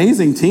have an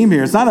amazing team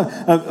here. It's not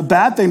a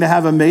bad thing to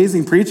have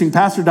amazing preaching.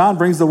 Pastor Don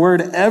brings the word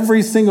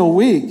every single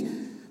week,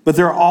 but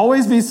there'll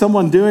always be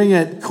someone doing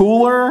it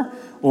cooler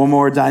or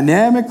more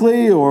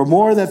dynamically or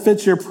more that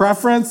fits your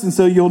preference, and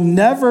so you'll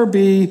never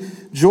be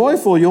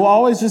joyful. You'll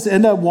always just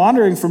end up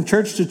wandering from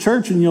church to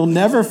church, and you'll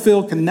never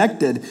feel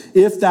connected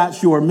if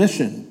that's your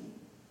mission.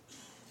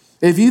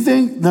 If you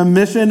think the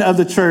mission of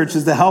the church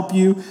is to help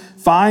you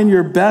find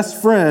your best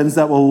friends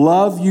that will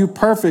love you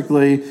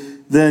perfectly,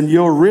 then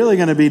you're really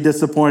going to be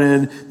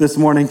disappointed this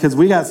morning because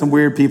we got some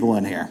weird people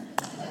in here,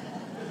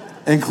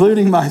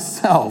 including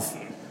myself.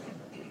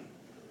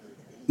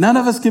 None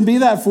of us can be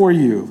that for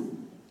you.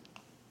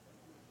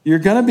 You're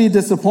going to be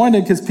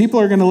disappointed because people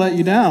are going to let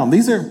you down.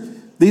 These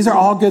are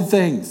all good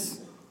things.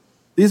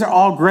 These are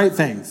all great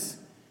things,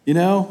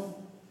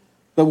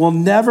 but we'll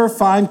never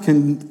find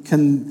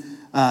contentment.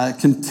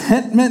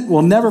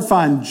 We'll never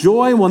find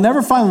joy. We'll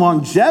never find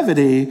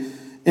longevity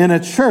in a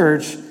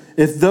church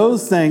if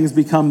those things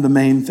become the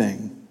main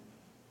thing.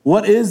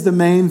 What is the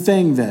main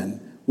thing then?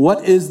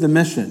 What is the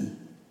mission?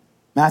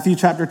 Matthew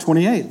chapter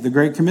 28, the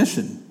Great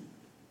Commission.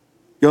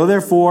 Go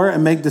therefore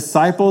and make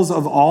disciples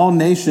of all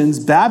nations,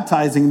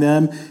 baptizing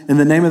them in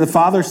the name of the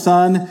Father,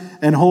 Son,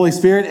 and Holy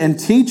Spirit, and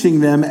teaching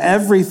them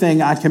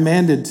everything I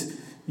commanded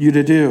you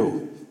to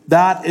do.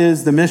 That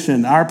is the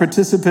mission. Our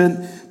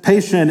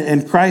participation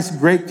in Christ's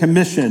Great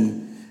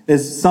Commission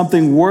is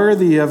something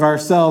worthy of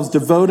ourselves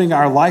devoting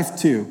our life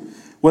to.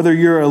 Whether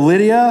you're a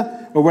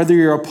Lydia or whether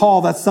you're a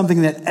Paul, that's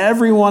something that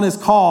everyone is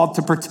called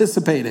to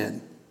participate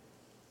in.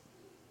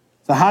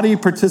 So how do you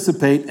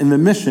participate in the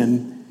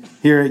mission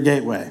here at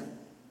Gateway?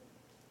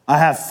 I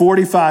have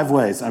 45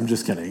 ways. I'm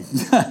just kidding.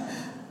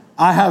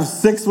 I have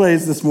 6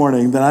 ways this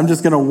morning that I'm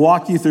just going to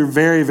walk you through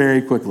very,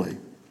 very quickly.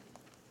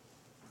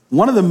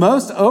 One of the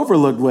most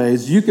overlooked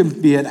ways you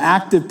can be an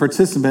active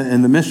participant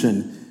in the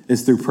mission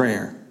is through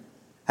prayer.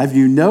 Have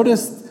you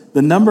noticed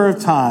the number of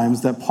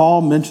times that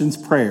Paul mentions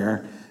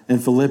prayer in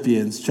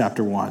Philippians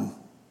chapter 1?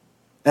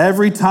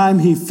 Every time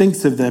he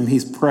thinks of them,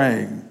 he's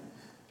praying.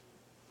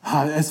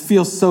 It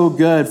feels so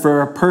good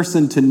for a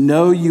person to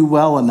know you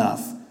well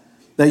enough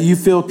that you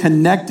feel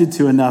connected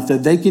to enough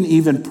that they can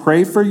even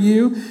pray for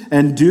you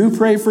and do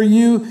pray for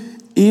you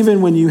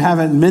even when you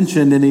haven't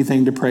mentioned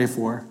anything to pray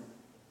for.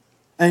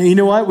 And you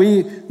know what?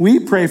 We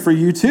pray for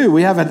you too.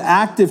 We have an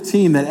active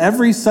team that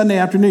every Sunday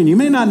afternoon, you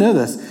may not know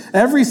this,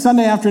 every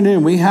Sunday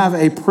afternoon we have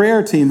a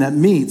prayer team that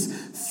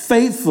meets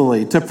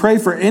faithfully to pray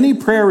for any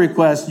prayer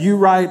request you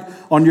write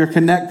on your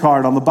Connect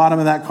card on the bottom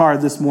of that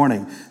card this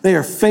morning. They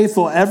are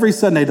faithful every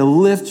Sunday to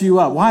lift you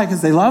up. Why?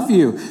 Because they love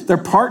you. They're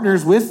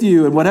partners with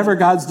you in whatever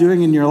God's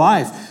doing in your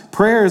life.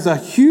 Prayer is a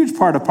huge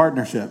part of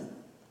partnership.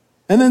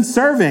 And then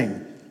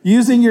serving,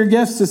 using your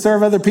gifts to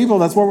serve other people.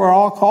 That's what we're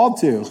all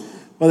called to.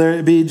 Whether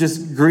it be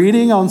just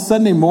greeting on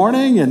Sunday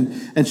morning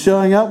and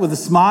showing up with a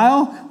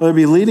smile, whether it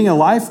be leading a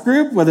life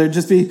group, whether it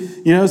just be,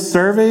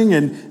 serving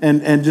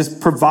and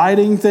just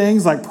providing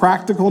things like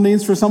practical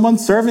needs for someone.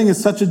 Serving is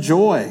such a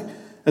joy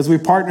as we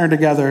partner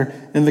together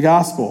in the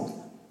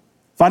gospel.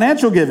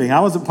 Financial giving. I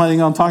wasn't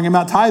planning on talking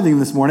about tithing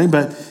this morning,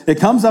 but it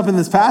comes up in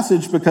this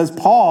passage because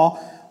Paul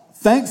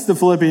thanks the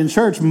Philippian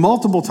church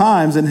multiple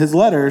times in his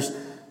letters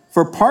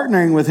for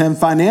partnering with him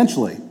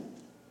financially.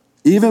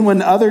 Even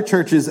when other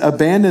churches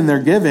abandoned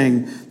their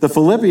giving, the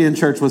Philippian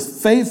church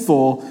was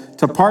faithful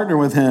to partner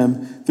with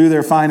him through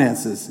their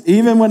finances.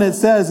 Even when it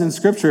says in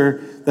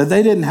Scripture that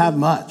they didn't have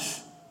much.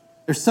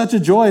 There's such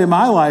a joy in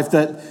my life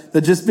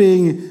that just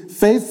being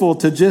faithful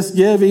to just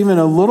give even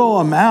a little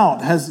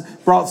amount has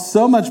brought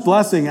so much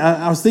blessing.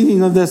 I was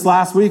thinking of this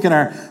last week in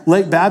our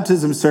lake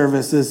baptism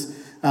services.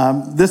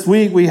 This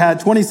week we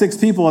had 26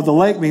 people at the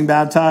lake being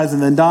baptized,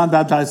 and then Don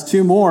baptized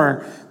 2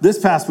 more this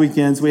past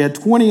weekend. So we had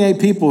 28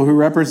 people who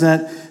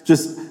represent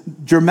just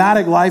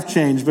dramatic life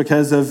change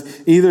because of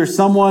either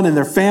someone in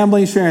their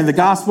family sharing the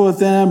gospel with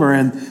them or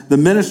in the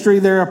ministry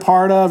they're a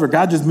part of or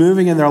God just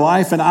moving in their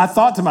life. And I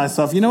thought to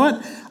myself, you know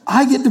what?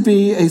 I get to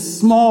be a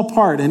small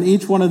part in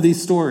each one of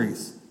these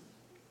stories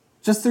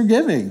just through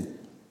giving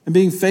and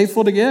being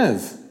faithful to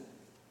give.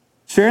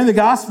 Sharing the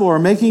gospel or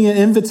making an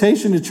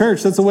invitation to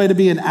church, that's a way to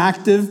be an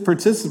active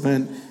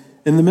participant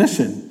in the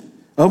mission.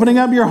 Opening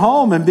up your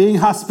home and being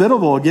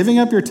hospitable, giving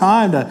up your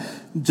time to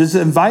just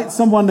invite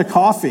someone to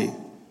coffee.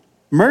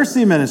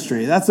 Mercy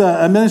ministry, that's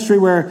a ministry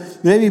where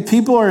maybe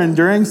people are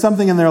enduring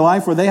something in their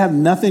life where they have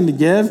nothing to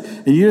give,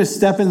 and you just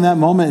step in that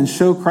moment and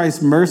show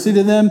Christ's mercy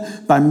to them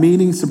by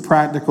meeting some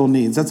practical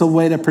needs. That's a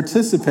way to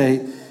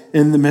participate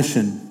in the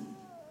mission.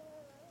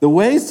 The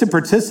ways to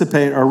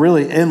participate are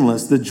really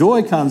endless. The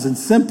joy comes in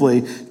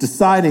simply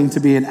deciding to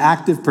be an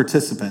active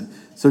participant.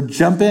 So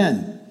jump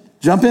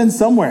in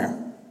somewhere.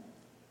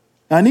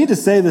 Now, I need to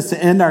say this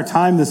to end our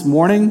time this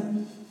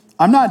morning.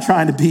 I'm not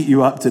trying to beat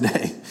you up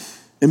today.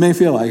 It may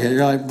feel like it.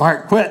 You're like,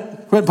 Bart,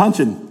 quit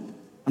punching.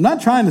 I'm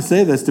not trying to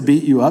say this to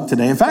beat you up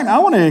today. In fact, I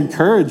want to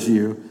encourage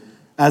you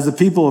as a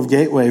people of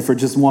Gateway for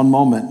just one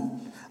moment.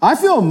 I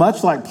feel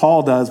much like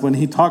Paul does when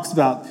he talks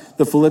about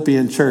the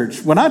Philippian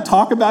church. When I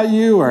talk about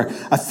you or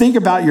I think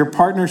about your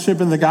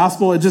partnership in the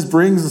gospel, it just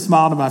brings a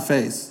smile to my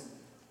face.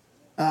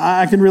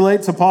 I can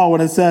relate to Paul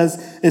when it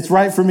says, it's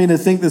right for me to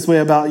think this way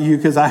about you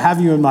because I have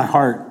you in my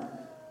heart.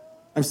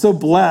 I'm so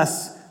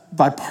blessed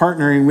by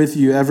partnering with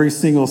you every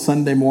single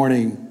Sunday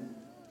morning.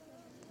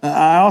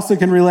 I also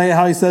can relate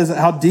how he says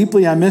how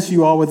deeply I miss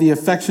you all with the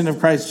affection of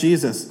Christ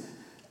Jesus.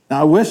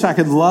 Now, I wish I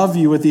could love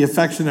you with the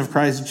affection of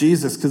Christ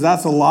Jesus because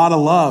that's a lot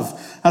of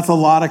love. That's a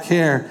lot of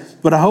care.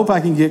 But I hope I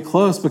can get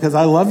close because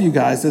I love you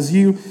guys. As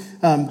you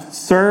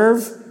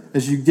serve,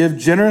 as you give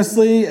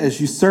generously,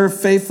 as you serve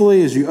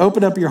faithfully, as you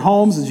open up your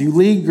homes, as you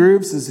lead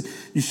groups, as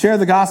you share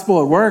the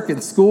gospel at work,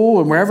 at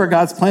school, and wherever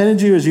God's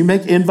planted you, as you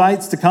make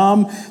invites to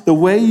come, the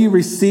way you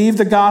receive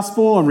the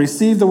gospel and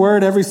receive the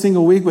word every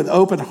single week with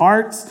open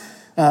hearts,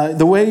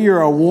 the way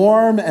you're a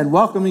warm and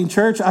welcoming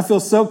church, I feel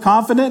so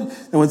confident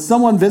that when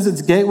someone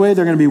visits Gateway,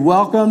 they're going to be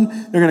welcomed.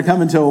 They're going to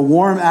come into a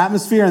warm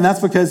atmosphere, and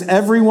that's because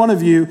every one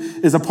of you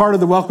is a part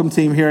of the welcome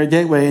team here at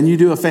Gateway, and you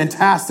do a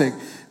fantastic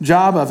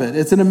job of it.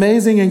 It's an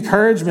amazing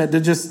encouragement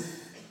it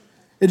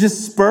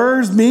just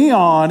spurs me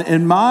on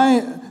in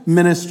my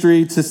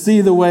ministry to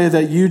see the way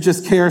that you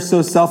just care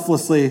so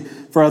selflessly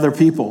for other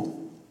people.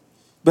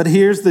 But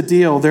here's the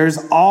deal. There's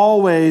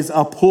always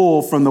a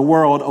pull from the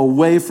world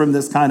away from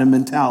this kind of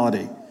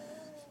mentality.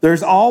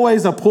 There's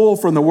always a pull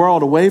from the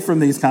world away from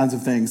these kinds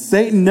of things.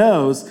 Satan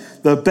knows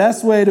the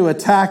best way to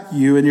attack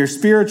you in your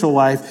spiritual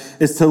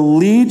life is to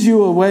lead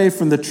you away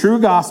from the true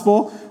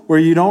gospel where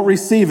you don't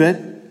receive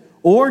it,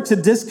 or to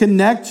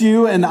disconnect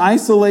you and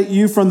isolate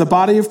you from the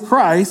body of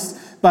Christ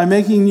by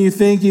making you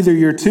think either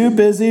you're too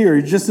busy or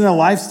you're just in a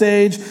life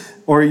stage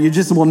or you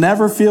just will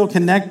never feel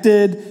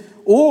connected,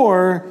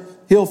 or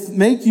he'll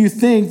make you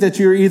think that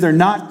you're either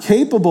not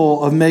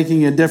capable of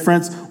making a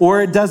difference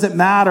or it doesn't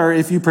matter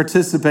if you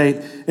participate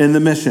in the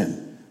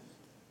mission.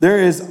 There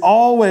is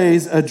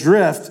always a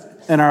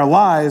drift in our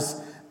lives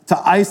to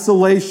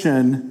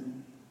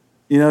isolation,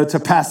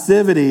 to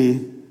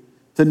passivity,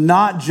 to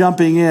not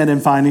jumping in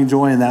and finding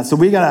joy in that. So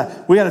we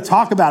gotta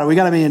talk about it. We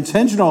gotta be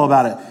intentional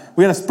about it.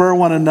 We gotta spur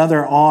one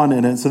another on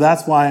in it. So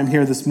that's why I'm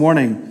here this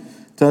morning,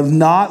 to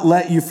not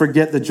let you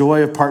forget the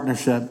joy of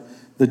partnership,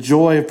 the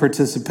joy of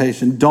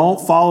participation.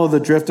 Don't follow the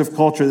drift of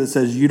culture that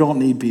says you don't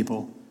need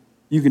people.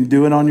 You can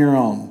do it on your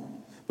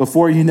own.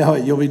 Before you know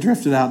it, you'll be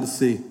drifted out to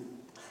sea.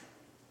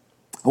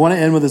 I want to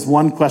end with this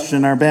one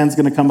question. Our band's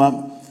going to come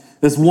up.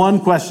 This one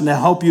question to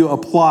help you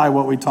apply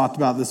what we talked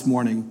about this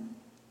morning.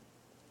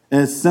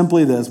 And it's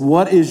simply this: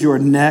 what is your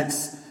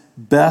next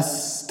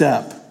best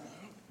step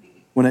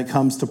when it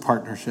comes to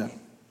partnership?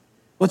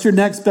 What's your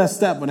next best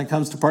step when it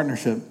comes to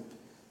partnership?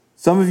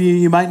 Some of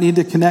you might need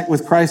to connect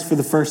with Christ for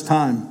the first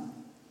time.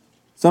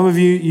 Some of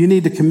you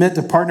need to commit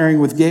to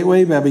partnering with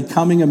Gateway by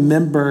becoming a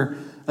member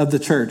of the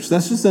church.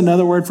 That's just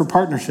another word for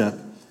partnership.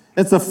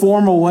 It's a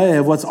formal way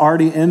of what's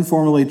already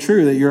informally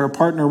true, that you're a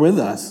partner with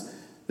us,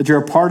 that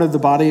you're a part of the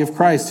body of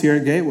Christ here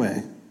at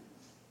Gateway.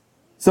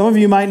 Some of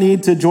you might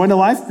need to join a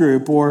life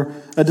group or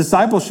a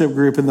discipleship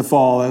group in the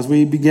fall as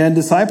we begin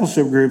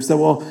discipleship groups that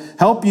will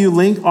help you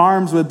link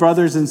arms with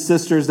brothers and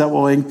sisters that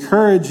will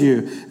encourage you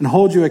and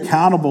hold you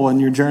accountable in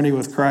your journey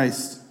with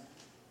Christ.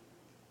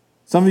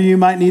 Some of you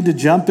might need to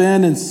jump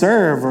in and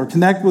serve or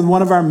connect with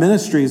one of our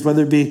ministries,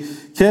 whether it be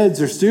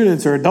kids or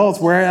students or adults,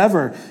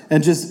 wherever,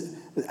 and just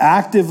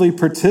actively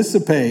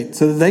participate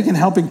so that they can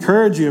help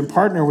encourage you and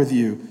partner with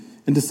you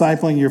in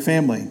discipling your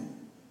family.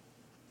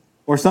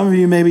 Or some of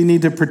you maybe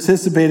need to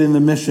participate in the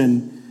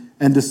mission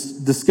and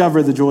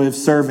discover the joy of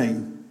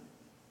serving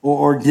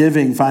or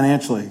giving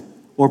financially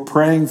or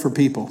praying for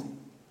people.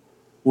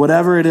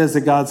 Whatever it is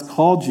that God's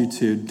called you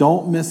to,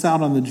 don't miss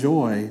out on the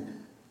joy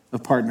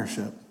of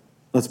partnership.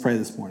 Let's pray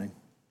this morning.